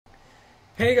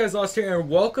Hey guys, Lost here, and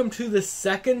welcome to the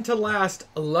second to last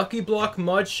Lucky Block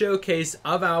mod showcase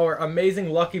of our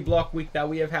amazing Lucky Block week that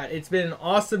we have had. It's been an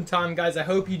awesome time, guys. I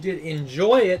hope you did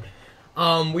enjoy it.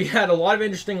 We had a lot of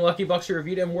interesting Lucky Blocks to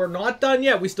review, and we're not done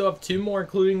yet. We still have two more,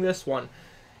 including this one.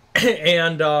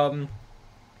 And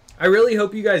I really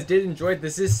hope you guys did enjoy it.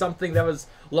 This is something that was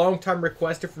long time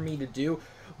requested for me to do.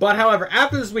 But however,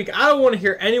 after this week, I don't want to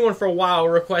hear anyone for a while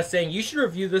request saying you should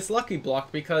review this Lucky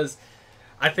Block, because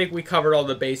I think we covered all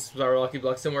the bases with our Lucky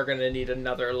Blocks, and we're going to need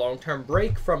another long-term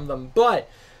break from them. But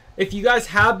if you guys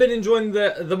have been enjoying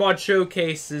the mod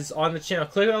showcases on the channel,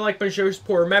 click on the like button, show your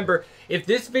support. Remember, if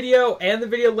this video and the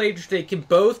video later today can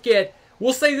both get,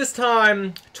 we'll say this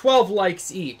time, 12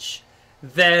 likes each,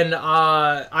 then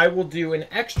I will do an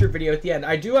extra video at the end.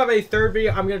 I do have a third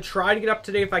video I'm going to try to get up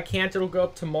today. If I can't, it'll go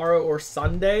up tomorrow or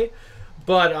Sunday.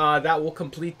 But that will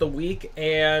complete the week.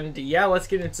 And yeah, let's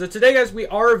get into it. So today, guys, we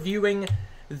are reviewing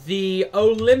the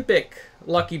Olympic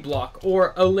Lucky Block,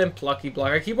 or Olymp Lucky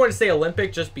Block. I keep wanting to say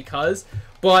Olympic just because,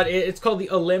 but it's called the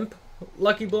Olymp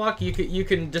Lucky Block. You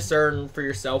can discern for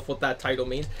yourself what that title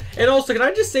means. And also, can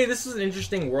I just say this is an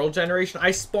interesting world generation?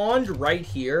 I spawned right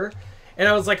here, and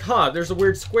I was like, huh, there's a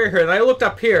weird square here. And I looked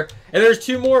up here, and there's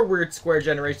two more weird square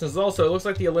generations also. It looks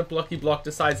like the Olymp Lucky Block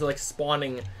decides to like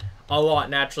spawning a lot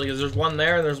naturally, because there's one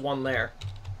there and there's one there.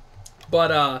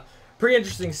 But pretty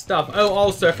interesting stuff. Oh,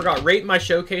 also, I forgot, rate my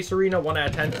showcase arena 1 out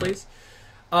of 10, please.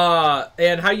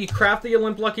 And how you craft the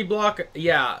Olymp Lucky Block,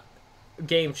 yeah,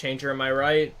 game changer, am I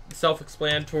right?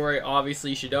 Self-explanatory, obviously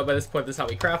you should know by this point. This is how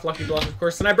we craft Lucky Block, of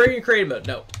course. Can I bring in creative mode?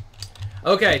 No.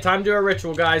 Okay, time to do our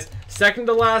ritual, guys. Second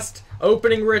to last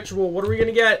opening ritual. What are we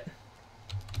gonna get?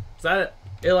 Is that it?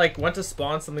 It like went to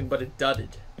spawn something, but it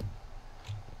dudded.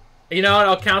 You know what?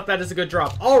 I'll count that as a good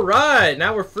drop. All right,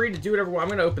 now we're free to do whatever we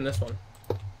want. I'm gonna open this one.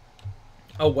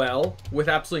 A well with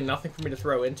absolutely nothing for me to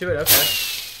throw into it. Okay.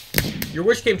 Your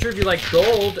wish came true if you like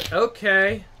gold.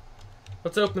 Okay.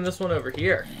 Let's open this one over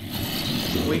here.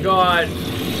 We got...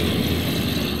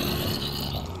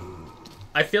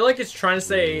 I feel like it's trying to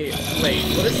say... Wait,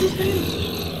 what is his name?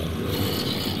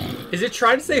 Is it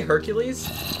trying to say Hercules?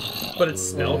 But it's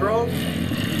spelled wrong?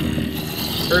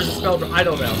 Or is it spelled wrong? I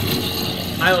don't know.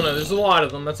 I don't know. There's a lot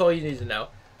of them. That's all you need to know.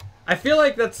 I feel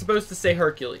like that's supposed to say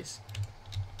Hercules.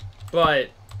 But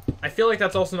I feel like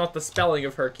that's also not the spelling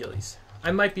of Hercules.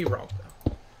 I might be wrong,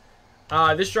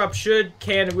 though. This drop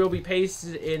can and will be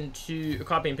pasted into,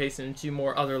 copy and pasted into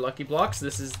more other Lucky Blocks.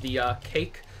 This is the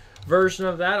cake version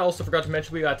of that. Also forgot to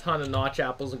mention we got a ton of notch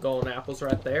apples and golden apples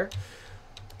right there.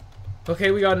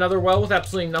 Okay, we got another well with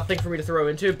absolutely nothing for me to throw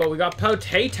into, but we got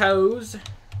potatoes.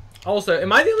 Also,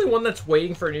 am I the only one that's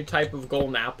waiting for a new type of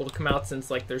golden apple to come out, since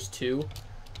like there's two?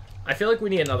 I feel like we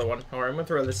need another one. Alright, I'm gonna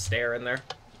throw this stair in there.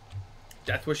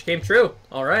 Death wish came true.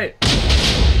 Alright.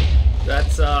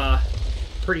 That's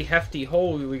pretty hefty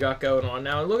hole we got going on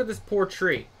now. And look at this poor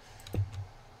tree.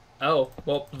 Oh,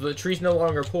 well, the tree's no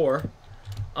longer poor.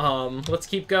 Let's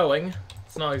keep going.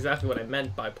 It's not exactly what I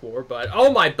meant by poor, but...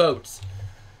 Oh, my boats!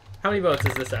 How many boats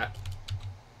is this at?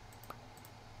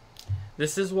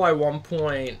 This is why 1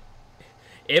 point...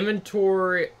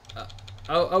 Inventory...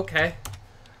 oh, okay.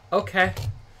 Okay.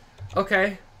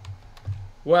 Okay.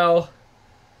 Well...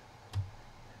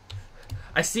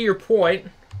 I see your point.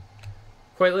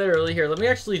 Quite literally. Here, let me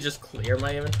actually just clear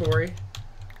my inventory.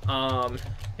 And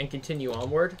continue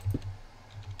onward.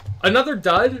 Another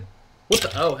dud? What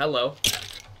the? Oh, hello.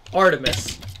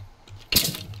 Artemis.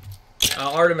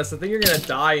 Artemis, I think you're gonna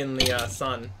die in the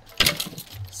sun.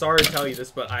 Sorry to tell you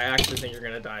this, but I actually think you're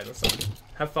gonna die in the sun.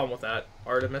 Have fun with that,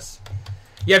 Artemis.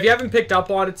 Yeah, if you haven't picked up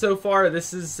on it so far,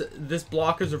 this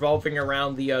block is revolving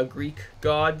around the Greek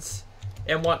gods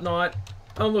and whatnot.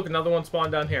 Oh, look, another one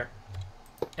spawned down here.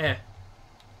 A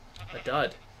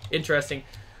dud. Interesting.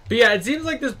 But yeah, it seems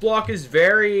like this block is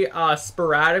very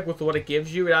sporadic with what it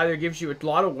gives you. It either gives you a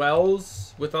lot of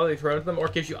wells with all they throw at them, or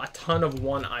it gives you a ton of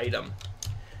one item.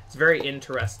 It's very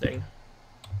interesting.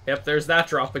 Yep, there's that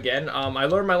drop again. I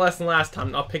learned my lesson last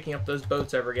time, not picking up those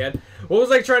boats ever again. What was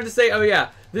I trying to say? Oh yeah,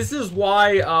 this is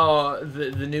why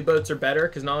the new boats are better,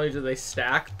 because not only do they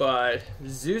stack, but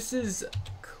Zeus's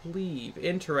cleave.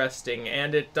 Interesting.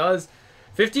 And it does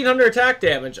 1500 attack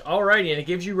damage. Alrighty, and it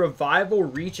gives you revival,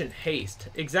 reach, and haste.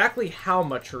 Exactly how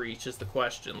much reach is the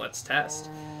question. Let's test.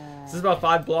 This is about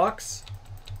 5 blocks.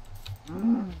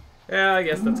 Yeah, I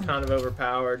guess that's kind of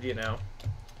overpowered, you know.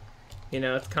 You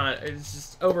know, it's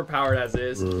just overpowered as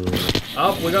is.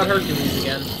 Oh, we got Hercules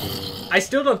again. I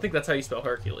still don't think that's how you spell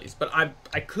Hercules, but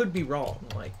I could be wrong.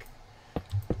 Like,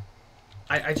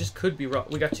 I just could be wrong.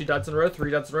 We got 2 duds in a row,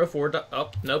 3 duds in a row, 4 duds.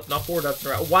 Oh, nope, not 4 duds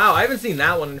in a row. Wow, I haven't seen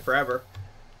that one in forever.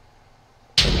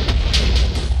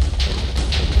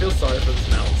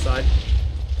 side.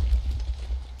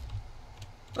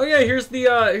 Oh yeah, here's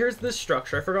this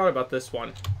structure. I forgot about this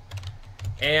one.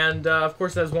 And of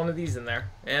course, there's one of these in there.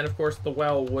 And of course, the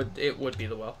well would be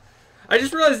the well. I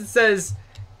just realized it says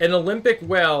an Olympic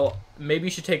well. Maybe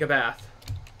you should take a bath.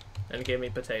 And it gave me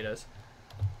potatoes.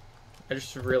 I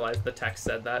just realized the text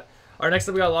said that. All right, next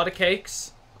up we got a lot of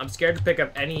cakes. I'm scared to pick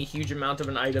up any huge amount of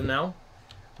an item now.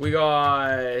 We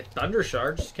got thunder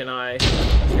shards. I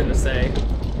was gonna say,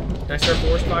 can I start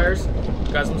forest fires?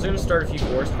 Guys, I'm just gonna start a few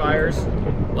forest fires.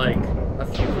 Like a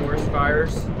few forest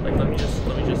fires. Like let me just.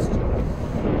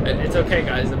 It's okay,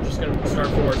 guys. I'm just gonna start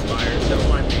forest fires. Don't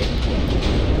mind me.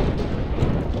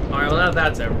 All right, well now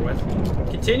that's over with.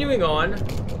 Continuing on,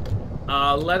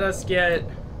 let us get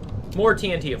more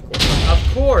TNT, of course.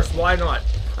 Of course, why not?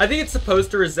 I think it's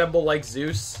supposed to resemble like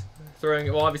Zeus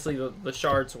throwing. Well, obviously the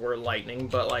shards were lightning,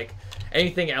 but like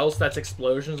anything else that's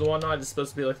explosions and whatnot is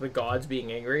supposed to be like the gods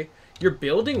being angry. Your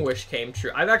building wish came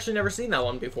true. I've actually never seen that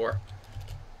one before.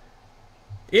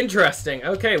 Interesting.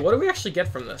 Okay, what do we actually get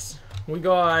from this? We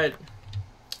got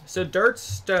so dirt,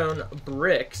 stone,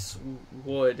 bricks,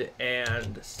 wood,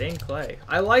 and stained clay.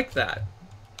 I like that.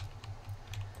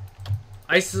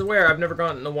 I swear I've never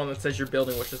gotten the one that says your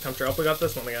building wishes come true. Oh, we got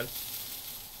this one again.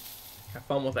 Have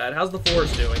fun with that. How's the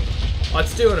forest doing? Oh,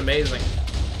 it's doing amazing.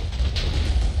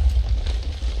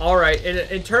 Alright,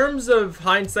 in terms of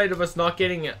hindsight of us not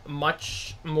getting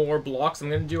much more blocks, I'm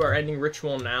going to do our ending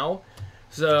ritual now.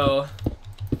 So,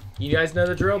 you guys know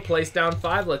the drill. Place down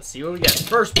 5. Let's see what we get.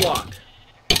 First block.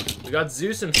 We got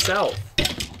Zeus himself.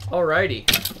 Alrighty.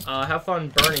 Have fun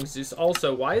burning Zeus.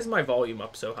 Also, why is my volume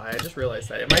up so high? I just realized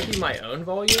that. It might be my own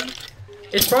volume.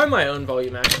 It's probably my own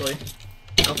volume, actually.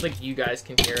 I don't think you guys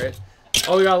can hear it.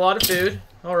 Oh, we got a lot of food.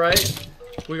 Alright.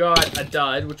 We got a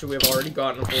dud, which we have already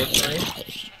gotten, unfortunately.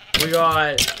 We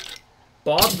got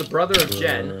Bob, the brother of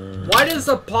Jen. Why does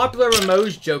a popular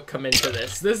Ramoge joke come into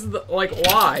this? This is, like,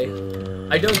 why?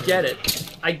 I don't get it.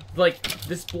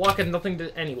 This block had nothing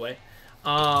to... Anyway.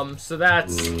 So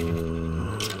that's...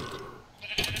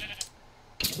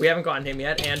 We haven't gotten him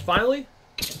yet. And finally,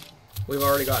 we've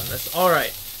already gotten this.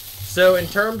 Alright. So in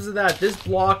terms of that, this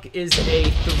block is a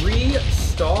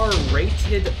 3-star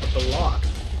rated block.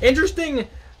 Interesting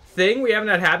thing we haven't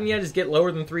had happen yet is get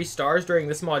lower than 3 stars during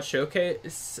this mod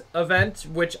showcase event,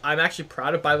 which I'm actually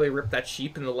proud of. By the way, rip that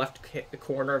sheep in the left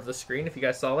corner of the screen if you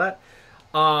guys saw that.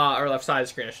 Or left side of the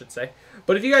screen, I should say.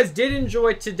 But if you guys did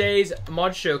enjoy today's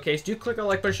mod showcase, do click on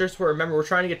like button, share, support. Remember, we're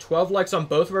trying to get 12 likes on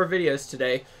both of our videos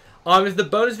today. If the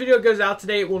bonus video goes out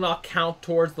today, it will not count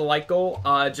towards the like goal.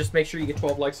 Just make sure you get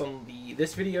 12 likes on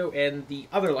this video and the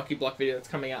other Lucky Block video that's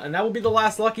coming out. And that will be the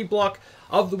last Lucky Block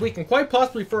of the week, and quite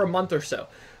possibly for a month or so.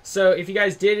 So if you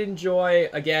guys did enjoy,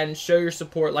 again, show your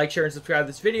support, like, share, and subscribe to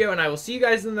this video. And I will see you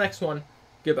guys in the next one.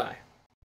 Goodbye.